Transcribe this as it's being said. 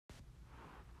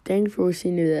Thank you for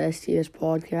listening to the STS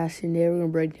podcast, and today we're going to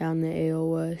break down the AL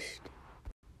West.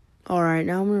 Alright,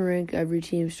 now I'm going to rank every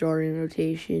team starting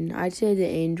rotation. I'd say the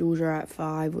Angels are at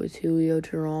 5 with Julio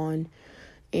Teheran,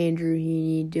 Andrew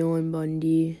Heaney, Dylan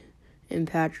Bundy, and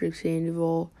Patrick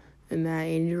Sandoval, and Matt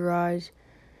Andriese.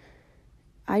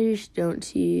 I just don't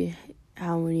see I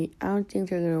don't think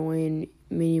they're going to win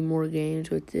many more games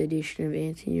with the addition of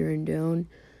Anthony Rendon.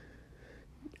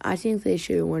 I think they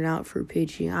should have went out for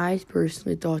pitching. I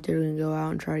personally thought they were going to go out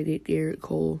and try to get Garrett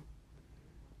Cole.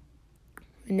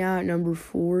 And now at number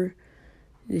 4,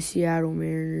 the Seattle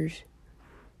Mariners.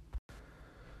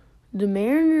 The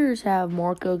Mariners have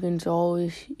Marco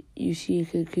Gonzalez, Yusei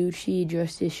Kikuchi,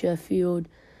 Justice Sheffield,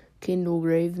 Kendall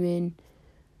Graveman,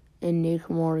 and Nick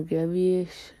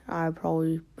Margevius. I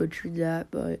probably butchered that,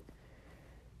 but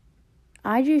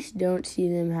I just don't see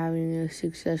them having a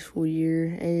successful year,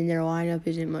 and their lineup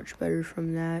isn't much better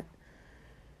from that.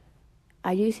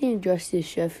 I do think Justice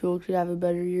Sheffield could have a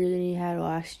better year than he had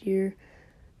last year,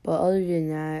 but other than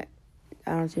that,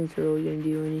 I don't think they're really going to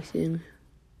do anything.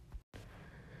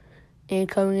 And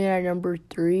coming in at number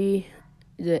 3,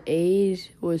 the A's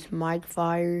with Mike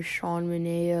Fiers, Sean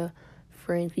Manaea,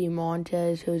 Frankie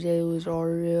Montas, Jose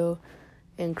Luzardo,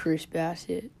 and Chris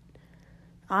Bassett.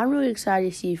 I'm really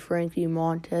excited to see Frankie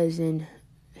Montas and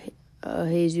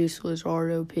Jesus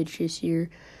Luzardo pitch this year.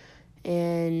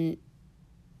 And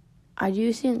I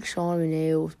do think Sean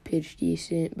Manaea will pitch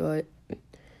decent, but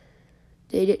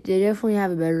they definitely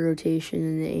have a better rotation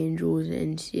than the Angels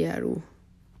in Seattle.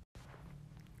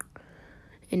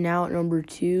 And now at number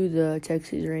 2, the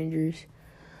Texas Rangers.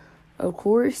 Of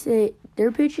course,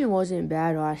 their pitching wasn't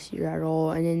bad last year at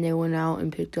all, and then they went out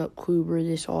and picked up Kluber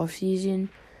this offseason.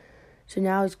 So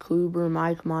now it's Kluber,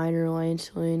 Mike Minor,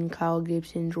 Lance Lynn, Kyle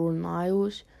Gibson, Jordan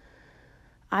Lyles.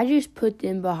 I just put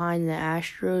them behind the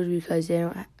Astros because they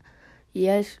don't.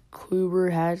 Yes,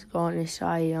 Kluber has gotten a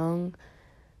Cy Young,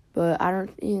 but I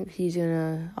don't think he's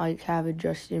gonna have a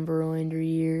Justin Verlander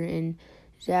year. And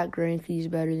Zach Greinke's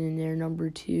better than their number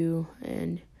 2,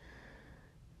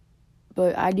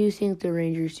 but I do think the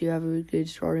Rangers do have a good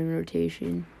starting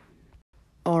rotation.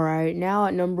 Alright, now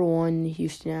at number 1, the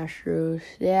Houston Astros.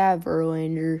 They have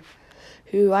Verlander,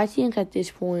 who I think at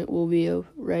this point will be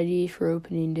ready for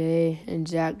opening day, and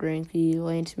Zach Greinke,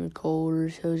 Lance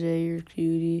McCullers, Jose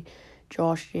Urquidy,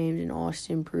 Josh James, and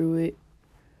Austin Pruitt.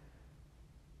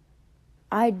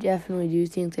 I definitely do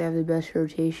think they have the best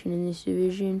rotation in this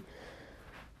division,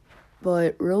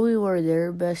 but really where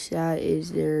they're best at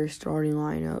is their starting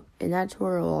lineup, and that's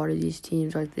where a lot of these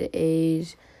teams like the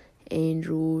A's,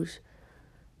 Angels,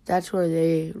 that's where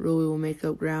they really will make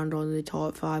up ground on the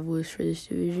top 5 list for this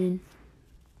division.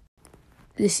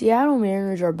 The Seattle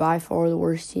Mariners are by far the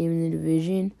worst team in the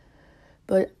division,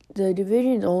 but the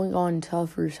division's only gotten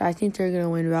tougher, so I think they're going to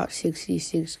win about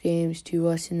 66 games, 2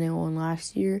 less than they won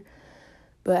last year.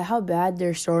 But how bad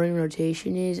their starting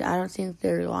rotation is, I don't think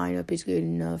their lineup is good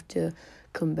enough to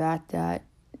combat that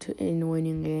in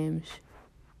winning games.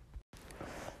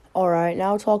 Alright,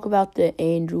 now we'll talk about the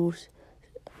Angels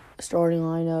starting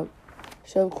lineup.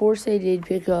 So, of course, they did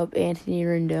pick up Anthony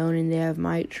Rendon, and they have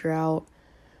Mike Trout.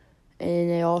 And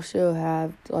they also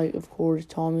have, of course,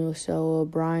 Tommy Lassella,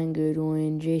 Brian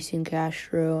Goodwin, Jason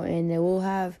Castro, and they will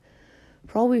have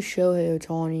probably Shohei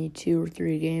Ohtani 2 or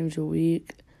 3 games a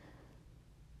week.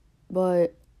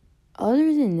 But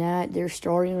other than that, their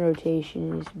starting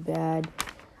rotation is bad.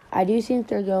 I do think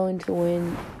they're going to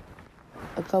win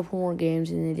a couple more games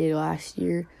than they did last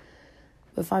year.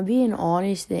 But if I'm being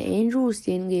honest, the Angels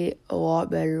didn't get a lot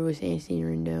better with Anthony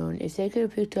Rendon. If they could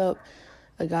have picked up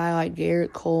a guy like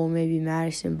Garrett Cole, maybe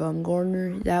Madison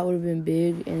Bumgarner, that would have been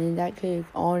big. And then that could have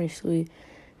honestly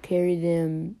carried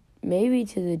them maybe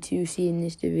to the 2 seed in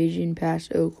this division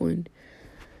past Oakland.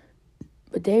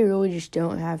 But they really just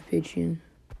don't have pitching.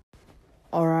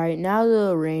 Alright, now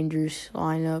the Rangers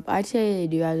lineup. I'd say they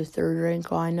do have the 3rd-ranked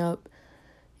lineup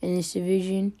in this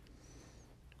division,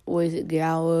 with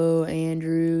Gallo,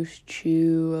 Andrews,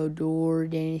 Chu, Odor,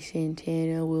 Danny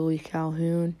Santana, Willie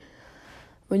Calhoun.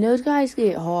 When those guys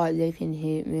get hot, they can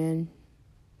hit, man.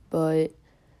 But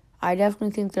I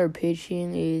definitely think their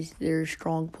pitching is their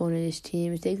strong point of this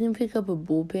team. If they can pick up a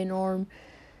bullpen arm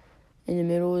in the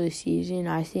middle of the season,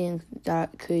 I think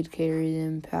that could carry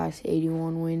them past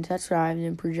 81 wins. That's what I have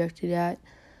them projected at,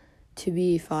 to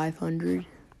be 500.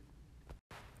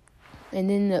 And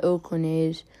then the Oakland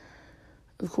A's.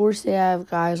 Of course, they have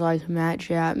guys like Matt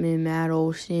Chapman, Matt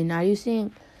Olson. I do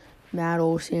think Matt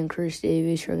Olson and Chris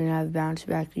Davis are going to have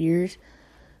bounce-back years.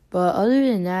 But other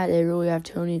than that, they really have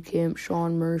Tony Kemp,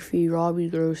 Sean Murphy, Robbie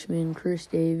Grossman, Chris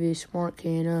Davis, Mark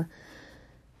Canha,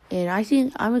 And I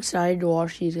think I'm excited to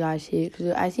watch these guys hit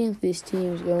because I think this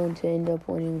team is going to end up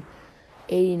winning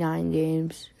 89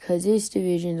 games because this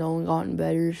division's only gotten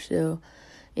better, so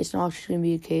it's not just going to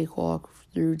be a cakewalk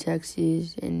through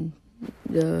Texas and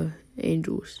the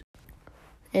Angels.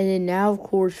 And then now, of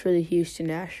course, for the Houston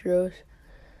Astros.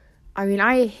 I mean,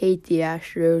 I hate the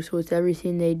Astros with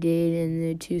everything they did in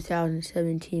the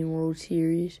 2017 World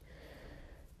Series.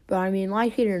 But, I mean,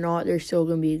 like it or not, they're still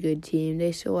going to be a good team.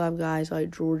 They still have guys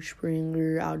like George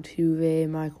Springer, Altuve,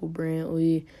 Michael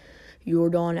Brantley,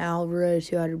 Yordan Alvarez,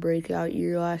 who had a breakout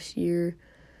year last year,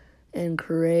 and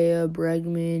Correa,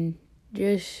 Bregman.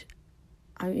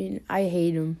 I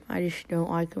hate them. I just don't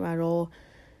like them at all.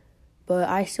 But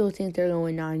I still think they're going to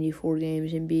win 94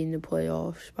 games and be in the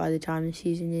playoffs by the time the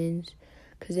season ends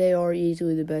because they are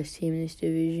easily the best team in this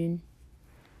division.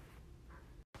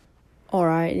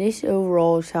 Alright, this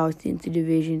overall is how I think the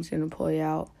division's going to play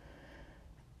out.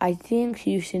 I think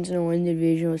Houston's going to win the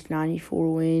division with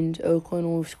 94 wins. Oakland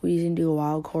will squeeze into a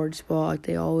wild card spot like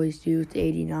they always do with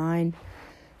 89.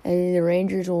 And then the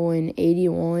Rangers will win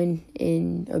 81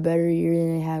 in a better year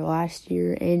than they had last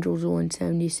year. Angels will win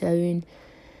 77.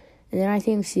 And then I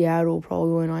think Seattle will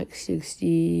probably win like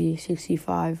 60,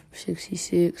 65,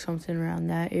 66, something around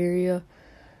that area.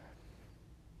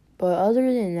 But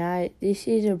other than that, this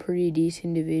is a pretty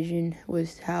decent division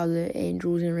with how the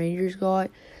Angels and Rangers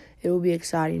got. It will be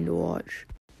exciting to watch.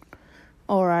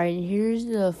 Alright, and here's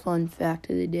the fun fact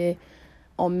of the day.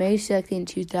 On May 2nd,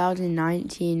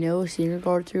 2019, Noah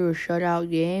Syndergaard threw a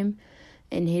shutout game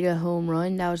and hit a home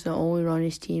run. That was the only run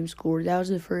his team scored. That was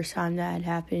the first time that had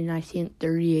happened in, I think,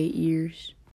 38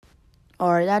 years.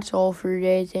 Alright, that's all for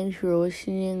today. Thanks for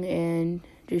listening, and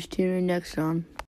just tune in next time.